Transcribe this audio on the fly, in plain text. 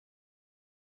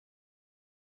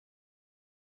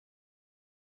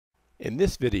In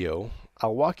this video,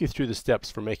 I'll walk you through the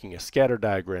steps for making a scatter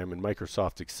diagram in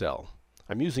Microsoft Excel.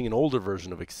 I'm using an older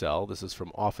version of Excel. This is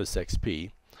from Office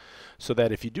XP, so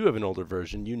that if you do have an older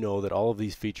version, you know that all of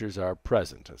these features are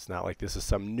present. It's not like this is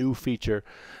some new feature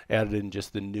added in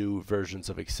just the new versions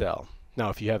of Excel. Now,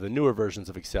 if you have the newer versions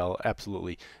of Excel,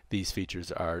 absolutely these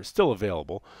features are still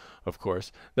available, of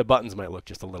course. The buttons might look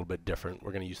just a little bit different.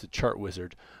 We're going to use the Chart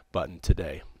Wizard button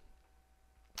today.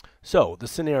 So, the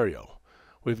scenario.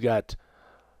 We've got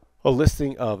a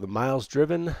listing of the miles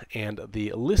driven and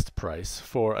the list price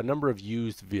for a number of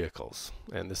used vehicles.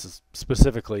 And this is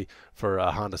specifically for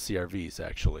Honda CR-Vs,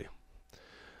 actually.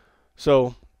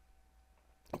 So,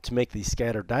 to make the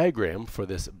scatter diagram for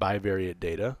this bivariate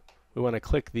data, we want to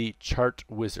click the Chart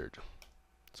Wizard.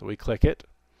 So we click it,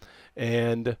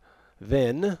 and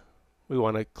then we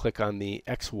want to click on the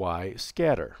XY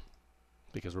scatter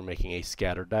because we're making a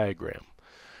scatter diagram.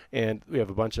 And we have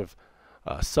a bunch of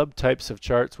subtypes of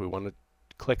charts. We want to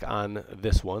click on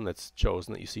this one that's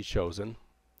chosen, that you see chosen,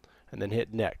 and then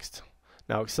hit Next.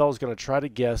 Now Excel is going to try to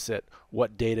guess at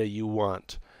what data you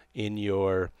want in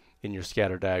your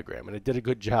scatter diagram, and it did a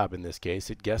good job in this case.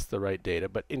 It guessed the right data,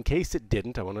 but in case it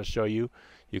didn't, I want to show you.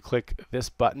 You click this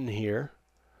button here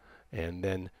and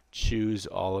then choose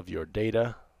all of your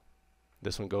data.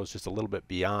 This one goes just a little bit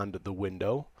beyond the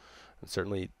window, and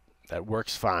certainly that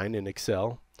works fine in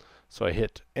Excel. So I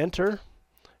hit enter,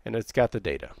 and it's got the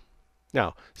data.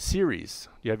 Now, series,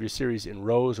 you have your series in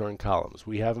rows or in columns.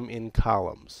 We have them in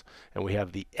columns, and we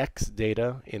have the X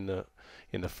data in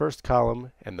the first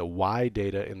column and the Y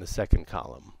data in the second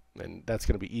column. And that's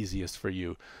going to be easiest for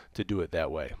you to do it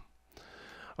that way.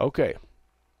 Okay,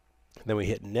 then we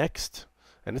hit next,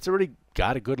 and it's already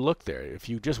got a good look there. If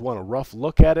you just want a rough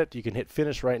look at it, you can hit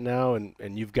finish right now,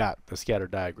 and you've got the scatter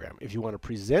diagram. If you want to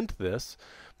present this,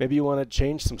 maybe you want to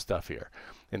change some stuff here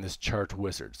in this chart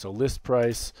wizard. So list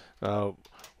price,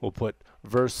 we'll put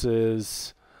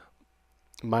versus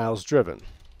miles driven,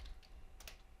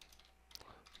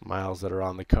 miles that are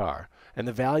on the car, and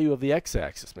the value of the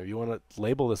x-axis. Maybe you want to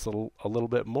label this a little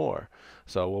bit more.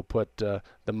 So we'll put the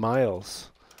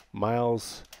miles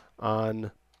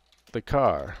on the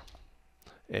car,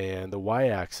 and the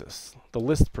y-axis, the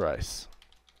list price.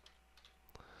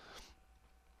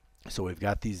 So we've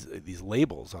got these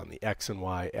labels on the x and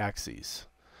y axes,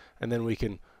 and then we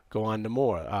can go on to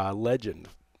more. Legend.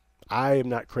 I am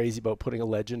not crazy about putting a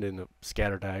legend in a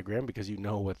scatter diagram because you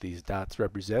know what these dots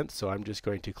represent, so I'm just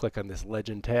going to click on this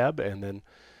legend tab and then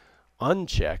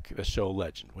uncheck the show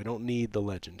legend. We don't need the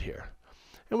legend here.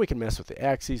 And we can mess with the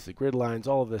axes, the grid lines,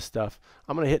 all of this stuff.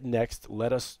 I'm going to hit next,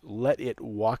 let it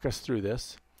walk us through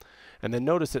this. And then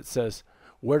notice it says,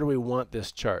 where do we want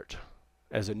this chart?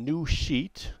 As a new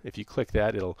sheet, if you click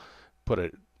that, it'll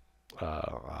put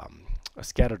a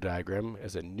scatter diagram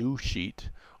as a new sheet,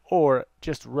 or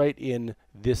just right in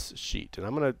this sheet. And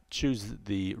I'm going to choose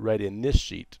the right in this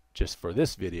sheet just for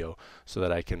this video so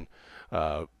that I can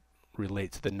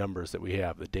relate to the numbers that we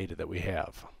have, the data that we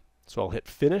have. So I'll hit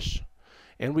finish,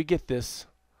 and we get this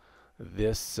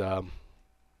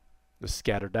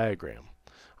scatter diagram.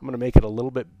 I'm going to make it a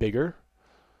little bit bigger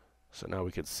so now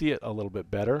we can see it a little bit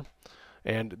better.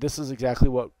 And this is exactly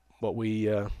what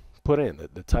we put in,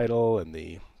 the title and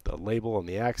the label and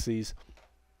the axes.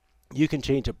 You can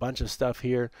change a bunch of stuff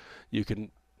here. You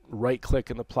can right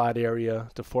click in the plot area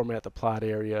to format the plot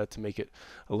area to make it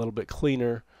a little bit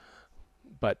cleaner,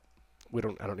 but I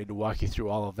don't need to walk you through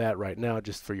all of that right now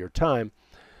just for your time.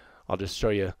 I'll just show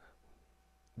you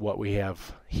what we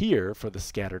have here for the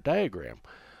scatter diagram.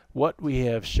 What we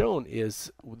have shown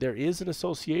is there is an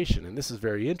association, and this is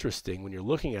very interesting when you're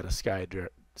looking at a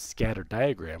scatter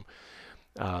diagram.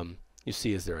 You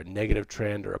see, is there a negative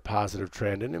trend or a positive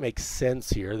trend? And it makes sense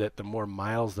here that the more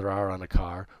miles there are on a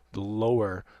car, the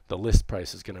lower the list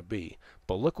price is going to be.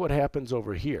 But look what happens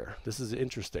over here. This is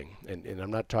interesting, and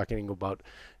I'm not talking about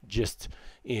just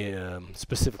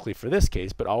specifically for this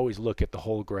case, but always look at the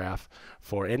whole graph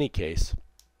for any case,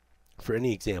 for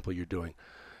any example you're doing.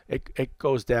 It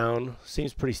goes down,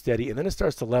 seems pretty steady, and then it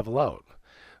starts to level out.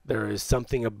 There is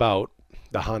something about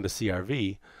the Honda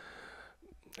CR-V,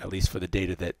 at least for the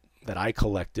data that I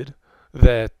collected,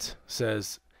 that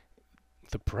says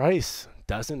the price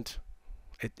doesn't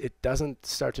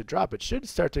start to drop. It should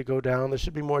start to go down. There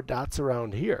should be more dots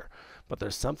around here. But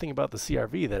there's something about the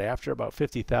CR-V that after about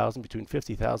 50,000, between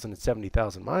 50,000 and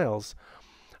 70,000 miles,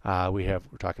 we're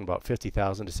talking about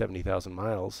 50,000 to 70,000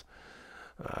 miles,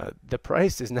 the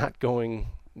price is not going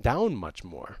down much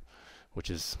more,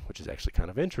 which is actually kind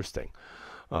of interesting.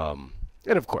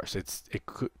 And of course,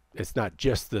 it's not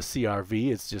just the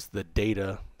CRV, it's just the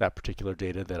data, that particular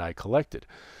data that I collected.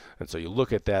 And so you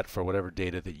look at that for whatever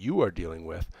data that you are dealing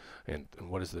with, and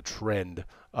what is the trend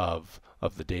of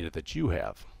the data that you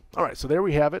have. All right, so there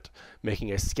we have it,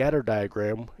 making a scatter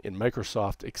diagram in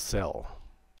Microsoft Excel.